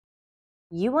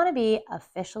You want to be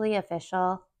officially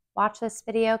official, watch this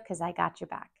video because I got your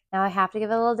back. Now I have to give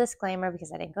a little disclaimer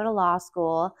because I didn't go to law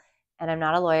school and I'm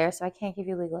not a lawyer, so I can't give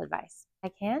you legal advice. I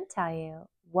can tell you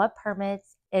what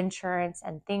permits, insurance,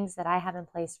 and things that I have in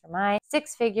place for my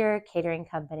six-figure catering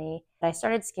company that I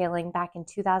started scaling back in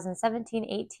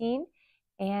 2017-18.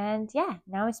 And yeah,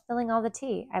 now I'm spilling all the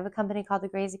tea. I have a company called the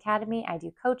Grays Academy. I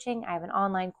do coaching. I have an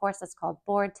online course that's called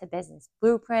Board to Business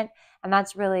Blueprint. And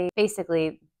that's really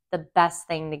basically the best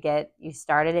thing to get you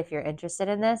started if you're interested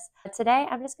in this. But today,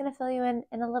 I'm just going to fill you in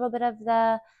a little bit of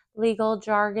the legal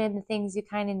jargon, the things you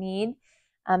kind of need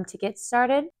to get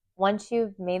started. Once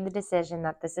you've made the decision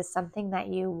that this is something that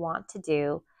you want to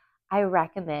do, I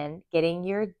recommend getting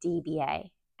your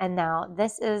DBA. And now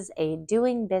this is a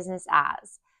doing business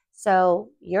as.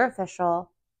 So you're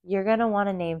official, you're going to want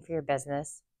a name for your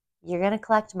business, you're going to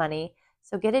collect money,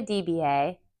 so get a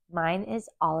DBA. Mine is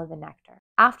Olive and Nectar.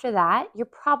 After that, you're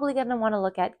probably going to want to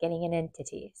look at getting an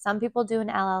entity. Some people do an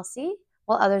LLC,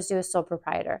 while others do a sole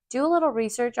proprietor. Do a little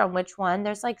research on which one.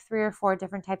 There's like 3 or 4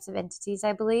 different types of entities,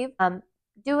 I believe.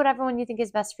 Do whatever one you think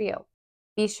is best for you.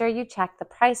 Be sure you check the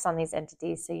price on these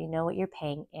entities so you know what you're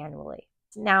paying annually.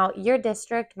 Now, your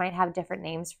district might have different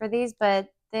names for these, but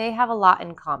they have a lot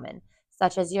in common,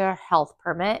 such as your health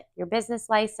permit, your business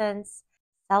license,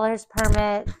 seller's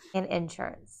permit, and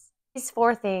insurance. These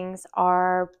 4 things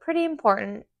are pretty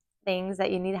important things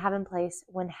that you need to have in place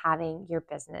when having your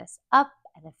business up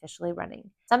and officially running.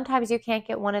 Sometimes you can't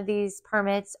get one of these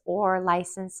permits or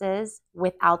licenses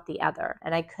without the other,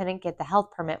 and I couldn't get the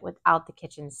health permit without the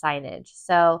kitchen signage.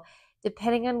 So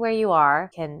depending on where you are,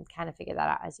 you can kind of figure that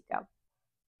out as you go.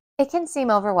 It can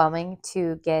seem overwhelming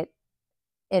to get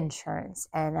insurance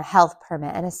and a health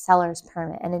permit and a seller's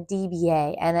permit and a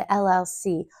DBA and an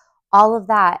LLC. All of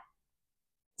that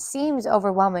seems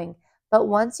overwhelming, but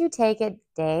once you take it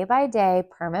day by day,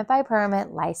 permit by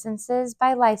permit, licenses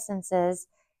by licenses,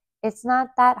 it's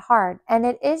not that hard. And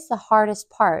it is the hardest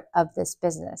part of this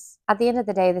business. At the end of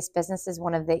the day, this business is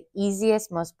one of the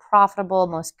easiest, most profitable,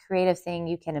 most creative thing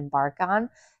you can embark on.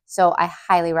 So I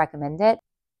highly recommend it.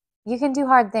 You can do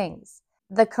hard things.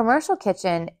 The commercial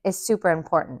kitchen is super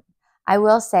important. I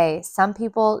will say some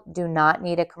people do not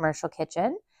need a commercial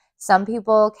kitchen. Some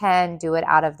people can do it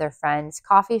out of their friend's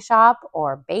coffee shop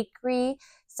or bakery.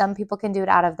 Some people can do it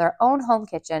out of their own home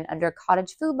kitchen under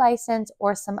cottage food license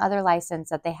or some other license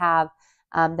that they have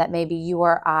that maybe you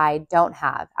or I don't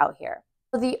have out here.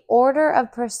 So the order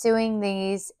of pursuing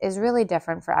these is really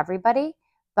different for everybody.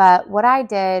 But what I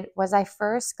did was I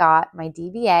first got my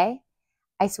DBA.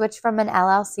 I switched from an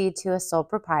LLC to a sole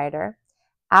proprietor.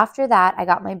 After that, I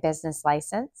got my business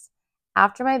license.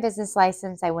 After my business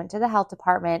license, I went to the health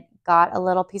department, got a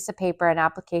little piece of paper, an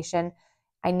application.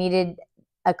 I needed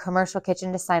a commercial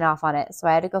kitchen to sign off on it. So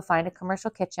I had to go find a commercial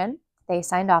kitchen. They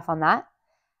signed off on that.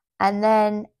 And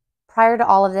then prior to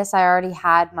all of this, I already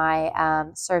had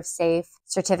my Serve Safe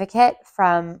certificate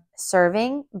from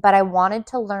serving, but I wanted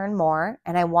to learn more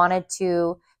and I wanted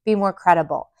to be more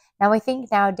credible. Now, I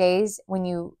think nowadays when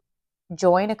you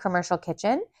join a commercial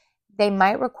kitchen, they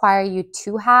might require you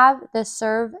to have the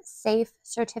Serve Safe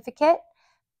certificate,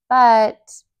 but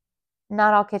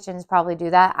not all kitchens probably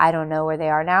do that. I don't know where they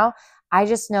are now. I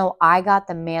just know I got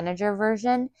the manager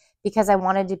version because I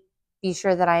wanted to be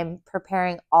sure that I'm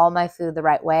preparing all my food the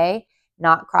right way,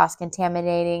 not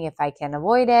cross-contaminating if I can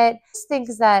avoid it. Just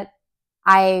things that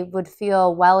I would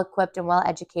feel well-equipped and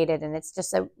well-educated, and it's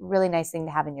just a really nice thing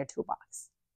to have in your toolbox.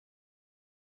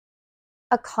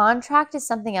 A contract is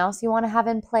something else you want to have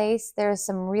in place. There's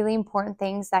some really important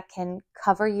things that can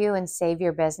cover you and save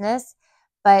your business,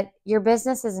 but your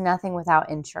business is nothing without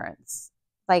insurance.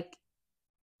 Like,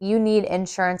 you need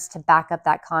insurance to back up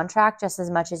that contract just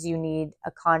as much as you need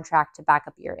a contract to back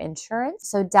up your insurance.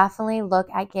 So definitely look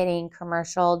at getting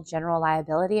commercial general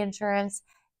liability insurance.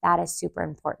 That is super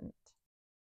important.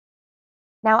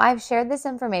 Now, I've shared this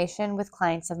information with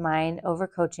clients of mine over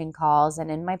coaching calls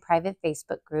and in my private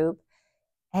Facebook group.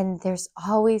 And there's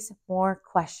always more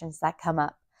questions that come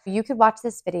up. You could watch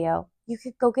this video. You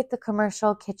could go get the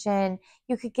commercial kitchen.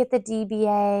 You could get the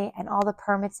DBA and all the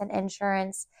permits and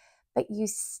insurance, but you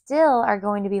still are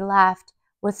going to be left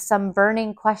with some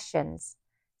burning questions.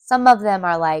 Some of them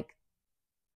are like,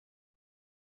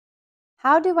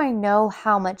 how do I know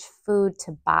how much food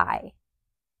to buy?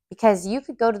 Because you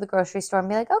could go to the grocery store and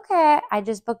be like, okay, I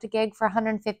just booked a gig for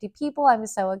 150 people. I'm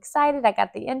so excited. I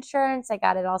got the insurance. I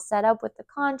got it all set up with the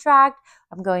contract.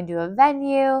 I'm going to a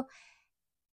venue.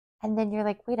 And then you're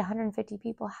like, wait, 150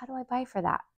 people, how do I buy for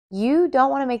that? You don't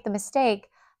want to make the mistake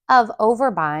of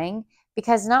overbuying,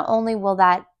 because not only will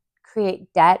that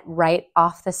create debt right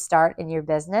off the start in your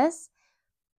business,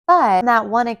 But that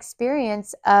one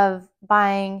experience of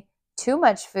buying too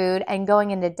much food and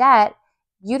going into debt,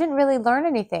 you didn't really learn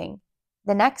anything.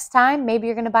 The next time, maybe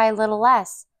you're going to buy a little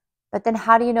less. But then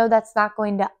how do you know that's not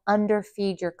going to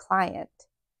underfeed your client?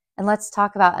 And let's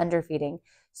talk about underfeeding.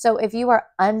 So if you are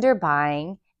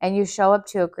underbuying and you show up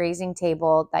to a grazing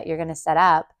table that you're going to set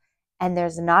up and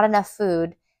there's not enough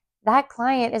food, that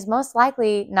client is most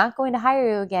likely not going to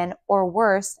hire you again, or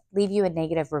worse, leave you a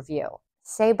negative review.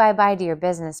 Say bye-bye to your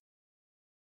business.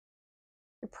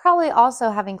 You're probably also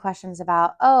having questions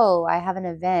about, oh, I have an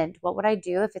event. What would I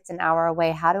do if it's an hour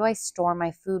away? How do I store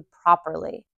my food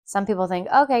properly? Some people think,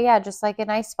 okay, yeah, just like an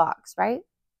ice box, right?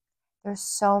 There's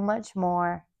so much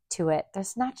more to it.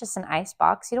 There's not just an ice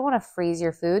box. You don't want to freeze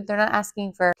your food. They're not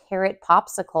asking for a carrot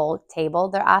popsicle table.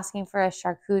 They're asking for a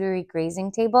charcuterie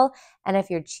grazing table. And if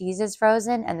your cheese is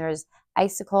frozen and there's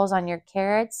icicles on your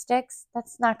carrot sticks,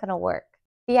 that's not going to work.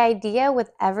 The idea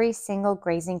with every single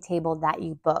grazing table that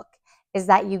you book is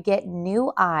that you get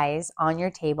new eyes on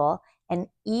your table, and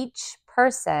each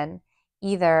person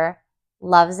either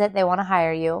loves it, they want to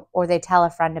hire you, or they tell a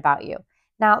friend about you.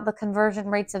 Now, the conversion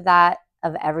rates of that,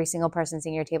 of every single person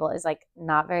seeing your table, is like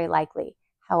not very likely.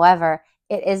 However,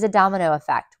 it is a domino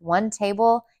effect. One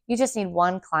table, you just need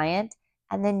one client,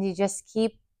 and then you just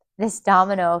keep this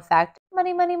domino effect.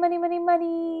 Money, money, money, money,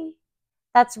 money.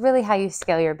 That's really how you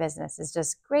scale your business, is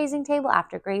just grazing table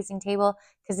after grazing table,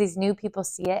 because these new people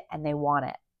see it and they want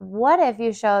it. What if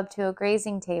you show up to a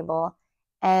grazing table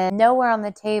and nowhere on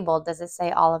the table does it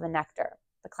say olive and nectar?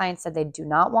 The client said they do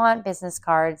not want business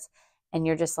cards, and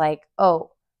you're just like,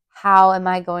 oh, how am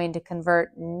I going to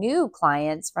convert new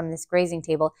clients from this grazing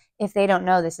table if they don't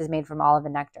know this is made from olive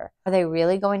and nectar? Are they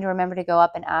really going to remember to go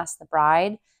up and ask the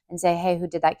bride and say, hey, who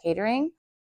did that catering?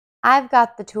 I've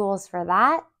got the tools for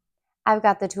that. I've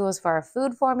got the tools for a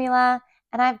food formula,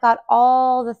 and I've got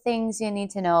all the things you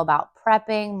need to know about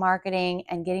prepping, marketing,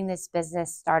 and getting this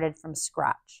business started from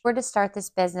scratch. We're to start this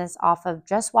business off of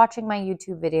just watching my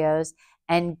YouTube videos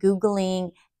and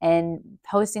Googling and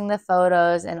posting the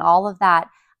photos and all of that.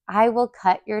 I will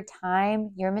cut your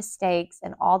time, your mistakes,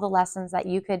 and all the lessons that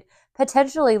you could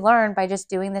potentially learn by just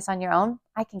doing this on your own.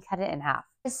 I can cut it in half.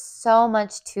 There's so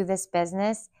much to this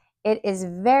business. It is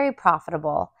very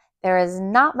profitable. There is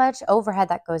not much overhead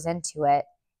that goes into it,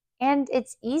 and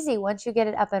it's easy once you get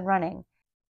it up and running.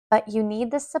 But you need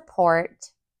the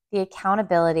support, the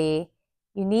accountability,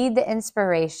 you need the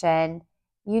inspiration,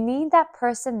 you need that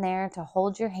person there to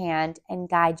hold your hand and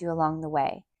guide you along the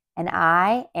way. And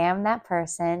I am that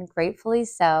person, gratefully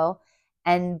so,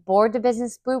 and Board to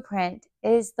Business Blueprint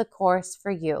is the course for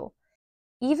you.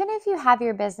 Even if you have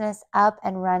your business up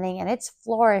and running and it's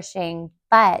flourishing,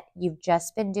 but you've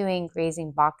just been doing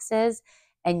grazing boxes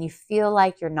and you feel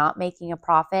like you're not making a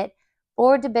profit,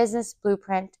 Board to Business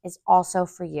Blueprint is also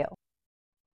for you.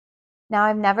 Now,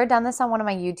 I've never done this on one of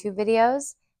my YouTube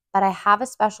videos, but I have a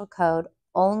special code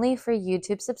only for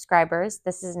YouTube subscribers.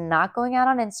 This is not going out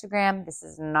on Instagram. This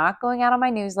is not going out on my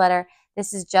newsletter.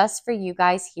 This is just for you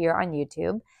guys here on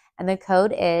YouTube. And the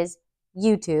code is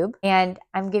YouTube, and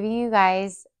I'm giving you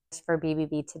guys for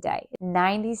BBB today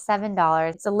 $97.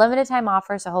 It's a limited time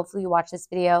offer, so hopefully you watch this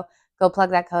video, go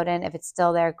plug that code in. If it's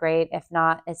still there, great. If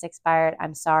not, it's expired.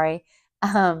 I'm sorry.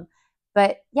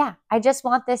 But yeah, I just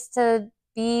want this to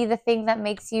be the thing that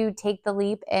makes you take the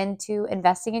leap into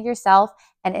investing in yourself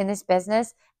and in this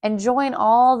business, and join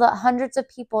all the hundreds of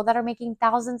people that are making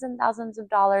thousands and thousands of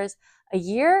dollars a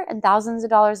year and thousands of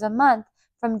dollars a month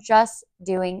from just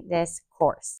doing this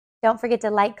course. Don't forget to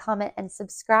like, comment, and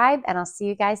subscribe, and I'll see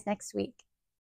you guys next week.